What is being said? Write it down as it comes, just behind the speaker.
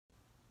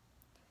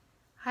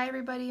Hi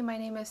everybody, my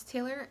name is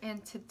Taylor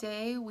and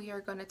today we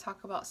are going to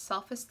talk about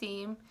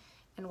self-esteem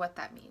and what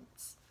that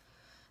means.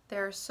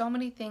 There are so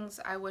many things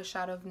I wish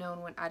I'd have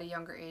known when at a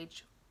younger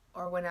age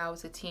or when I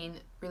was a teen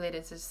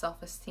related to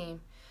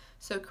self-esteem.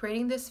 So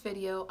creating this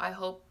video, I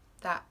hope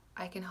that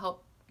I can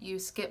help you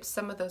skip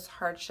some of those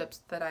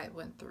hardships that I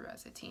went through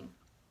as a teen.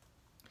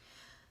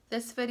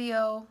 This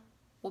video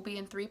will be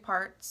in 3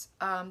 parts.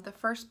 The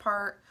first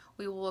part,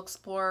 we will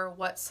explore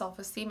what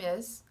self-esteem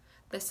is.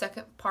 The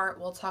second part,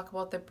 we'll talk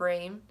about the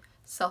brain,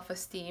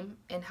 self-esteem,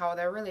 and how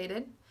they're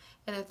related.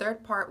 And the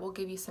third part will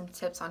give you some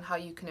tips on how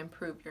you can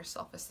improve your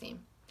self-esteem.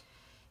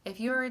 If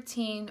you are a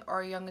teen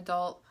or a young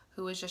adult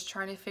who is just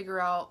trying to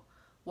figure out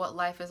what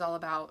life is all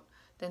about,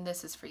 then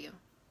this is for you.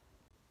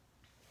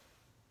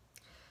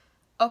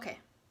 Okay,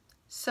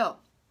 so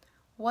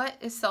what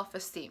is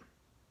self-esteem?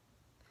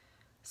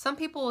 Some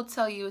people will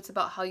tell you it's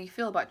about how you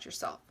feel about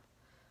yourself.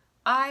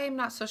 I'm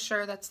not so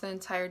sure that's the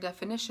entire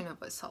definition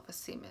of what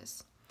self-esteem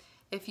is.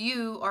 If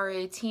you are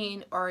a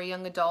teen or a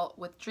young adult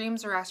with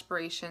dreams or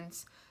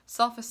aspirations,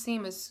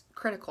 self-esteem is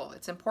critical.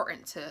 It's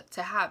important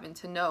to have and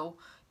to know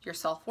your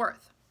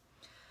self-worth.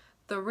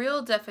 The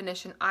real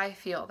definition I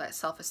feel that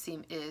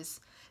self-esteem is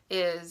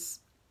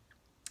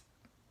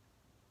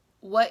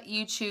what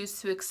you choose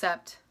to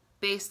accept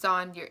based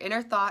on your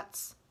inner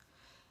thoughts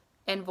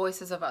and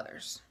voices of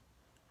others.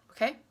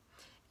 Okay?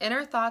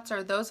 Inner thoughts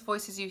are those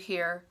voices you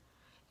hear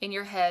in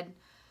your head.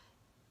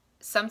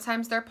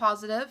 Sometimes they're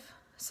positive,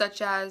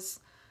 such as,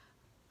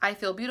 I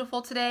feel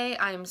beautiful today,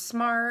 I am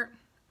smart,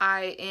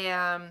 I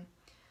am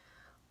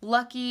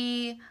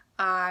lucky,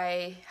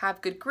 I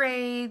have good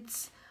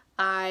grades,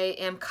 I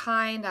am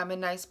kind, I'm a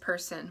nice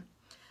person.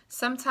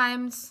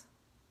 Sometimes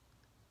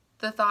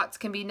the thoughts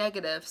can be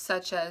negative,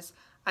 such as,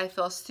 I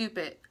feel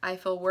stupid, I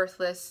feel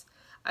worthless,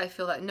 I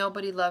feel that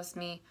nobody loves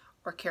me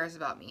or cares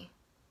about me.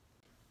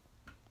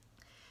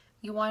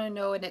 You want to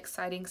know an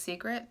exciting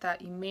secret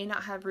that you may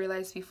not have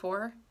realized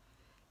before?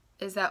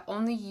 Is that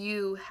only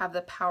you have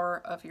the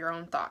power of your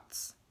own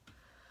thoughts.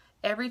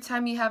 Every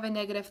time you have a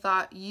negative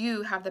thought,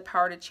 you have the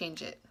power to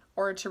change it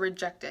or to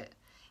reject it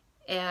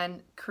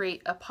and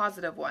create a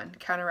positive one,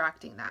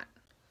 counteracting that.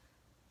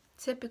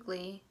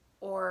 Typically,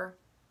 or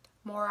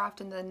more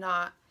often than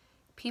not,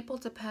 people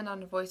depend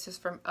on voices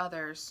from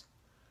others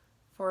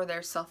for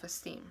their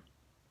self-esteem.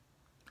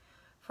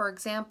 For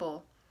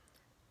example,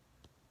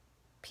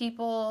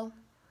 people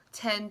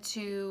tend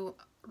to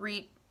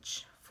reach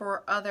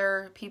for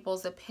other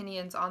people's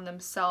opinions on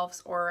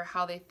themselves or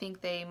how they think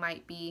they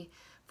might be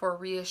for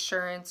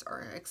reassurance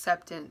or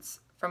acceptance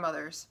from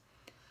others.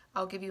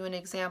 I'll give you an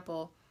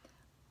example.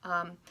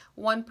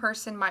 One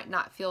person might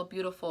not feel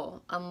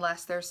beautiful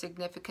unless their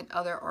significant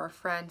other or a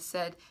friend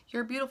said,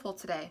 "You're beautiful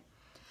today."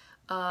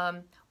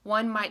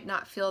 One might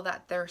not feel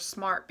that they're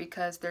smart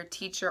because their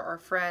teacher or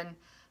friend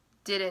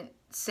didn't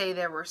say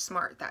they were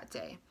smart that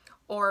day.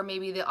 Or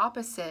maybe the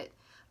opposite.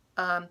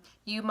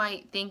 You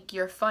might think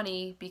you're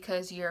funny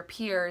because your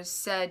peers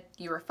said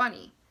you were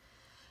funny.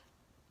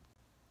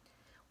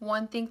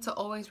 One thing to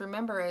always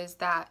remember is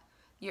that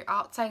your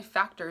outside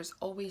factors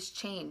always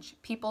change.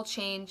 People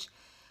change.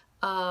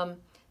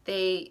 One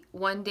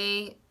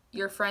day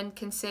your friend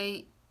can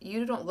say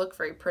you don't look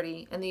very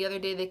pretty, and the other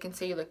day they can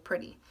say you look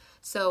pretty.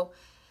 So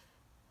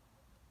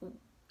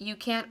you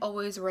can't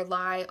always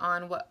rely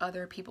on what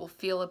other people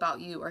feel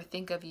about you or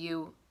think of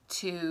you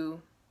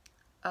to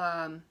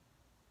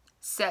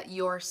set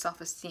your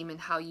self-esteem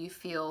and how you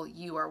feel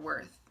you are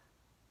worth.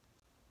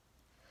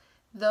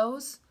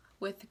 Those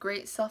with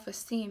great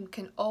self-esteem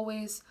can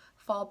always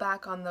fall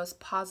back on those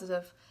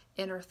positive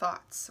inner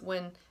thoughts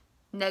when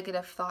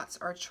negative thoughts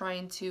are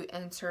trying to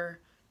enter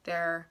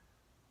their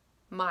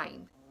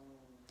mind.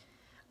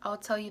 I'll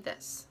tell you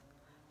this,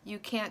 you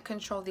can't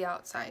control the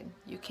outside.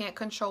 You can't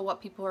control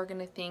what people are going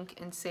to think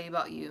and say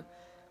about you.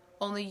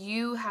 Only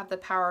you have the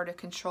power to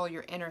control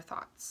your inner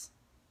thoughts.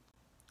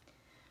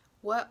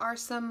 What are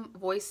some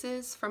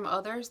voices from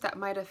others that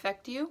might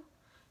affect you?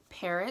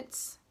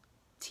 Parents,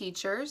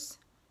 teachers,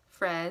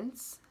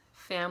 friends,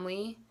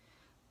 family,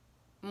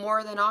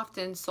 more than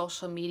often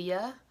social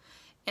media.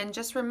 And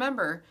just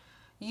remember,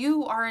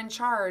 you are in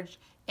charge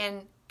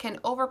and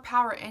can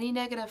overpower any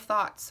negative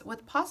thoughts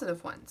with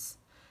positive ones.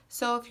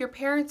 So if your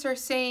parents are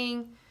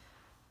saying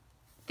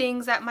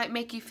things that might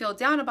make you feel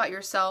down about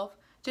yourself,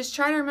 just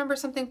try to remember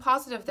something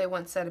positive they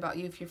once said about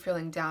you if you're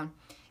feeling down.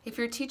 If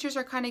your teachers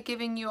are kind of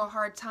giving you a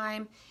hard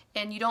time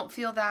and you don't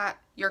feel that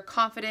you're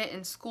confident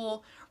in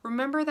school,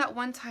 remember that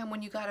one time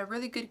when you got a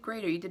really good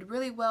grade or you did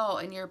really well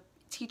and your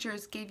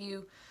teachers gave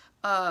you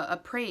a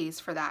praise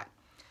for that.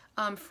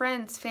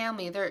 Friends,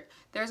 family,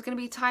 there's going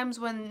to be times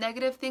when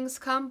negative things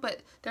come,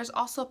 but there's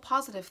also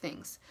positive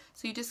things.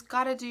 So you just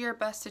got to do your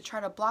best to try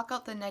to block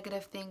out the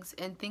negative things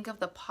and think of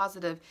the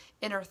positive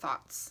inner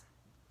thoughts.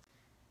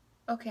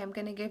 Okay, I'm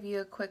going to give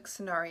you a quick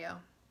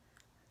scenario.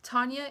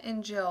 Tanya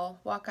and Jill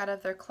walk out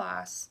of their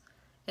class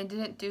and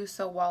didn't do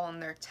so well on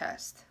their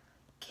test.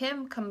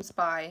 Kim comes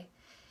by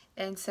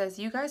and says,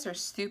 "You guys are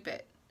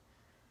stupid."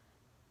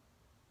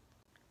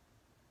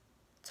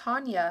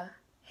 Tanya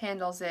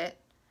handles it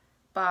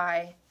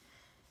by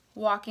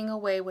walking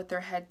away with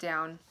their head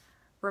down,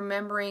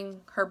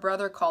 remembering her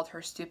brother called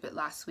her stupid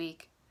last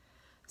week.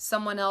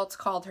 Someone else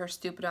called her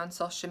stupid on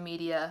social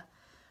media.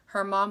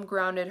 Her mom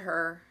grounded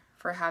her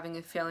for having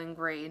a failing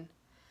grade.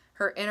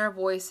 Her inner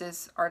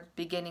voices are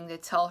beginning to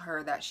tell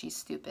her that she's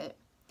stupid,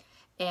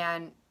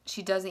 and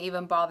she doesn't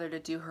even bother to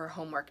do her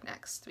homework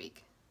next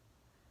week.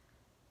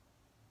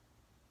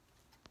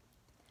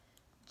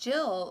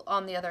 Jill,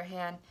 on the other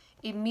hand,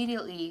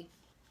 immediately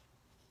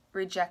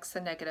rejects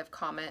the negative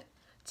comment,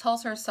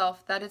 tells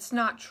herself that it's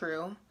not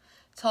true,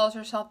 tells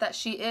herself that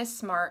she is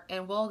smart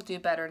and will do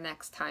better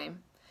next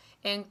time,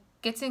 and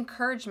gets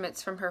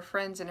encouragements from her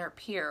friends and her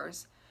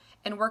peers,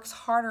 and works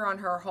harder on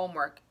her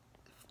homework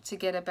to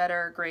get a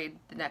better grade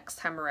the next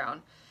time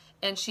around.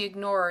 And she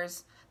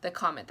ignores the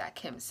comment that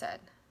Kim said.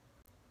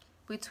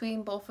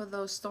 Between both of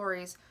those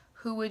stories,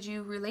 who would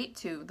you relate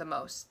to the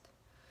most?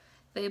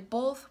 They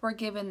both were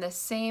given the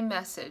same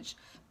message,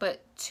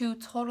 but two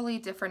totally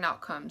different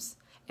outcomes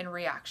and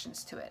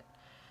reactions to it.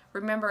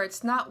 Remember,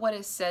 it's not what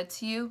is said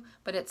to you,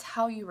 but it's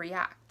how you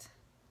react.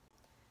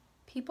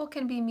 People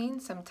can be mean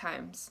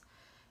sometimes,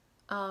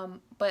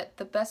 but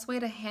the best way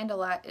to handle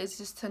that is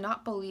just to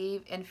not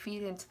believe and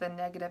feed into the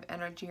negative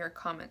energy or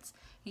comments.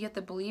 You have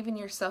to believe in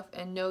yourself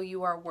and know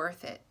you are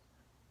worth it.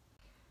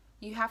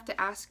 You have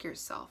to ask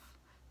yourself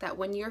that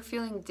when you're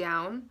feeling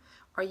down,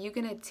 are you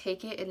going to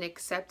take it and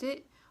accept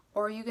it,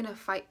 or are you going to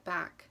fight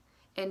back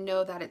and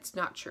know that it's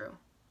not true?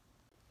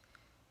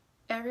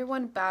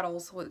 Everyone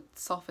battles with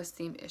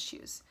self-esteem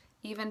issues.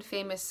 Even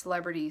famous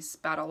celebrities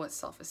battle with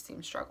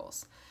self-esteem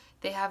struggles.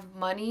 They have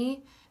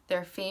money,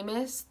 they're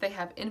famous, they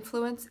have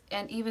influence,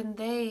 and even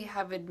they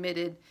have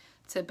admitted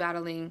to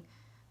battling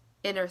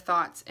inner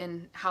thoughts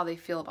and how they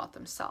feel about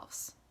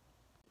themselves.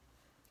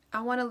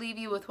 I want to leave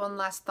you with one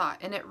last thought,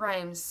 and it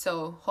rhymes,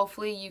 so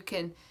hopefully you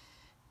can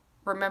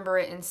remember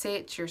it and say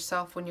it to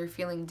yourself when you're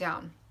feeling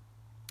down.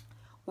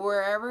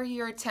 Wherever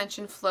your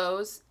attention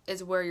flows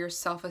is where your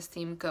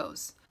self-esteem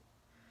goes.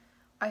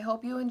 I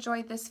hope you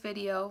enjoyed this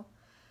video.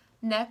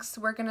 Next,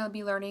 we're going to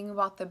be learning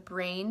about the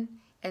brain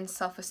and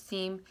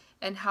self-esteem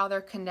and how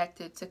they're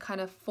connected to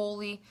kind of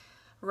fully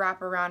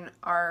wrap around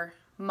our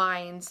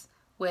minds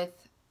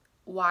with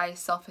why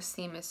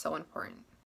self-esteem is so important.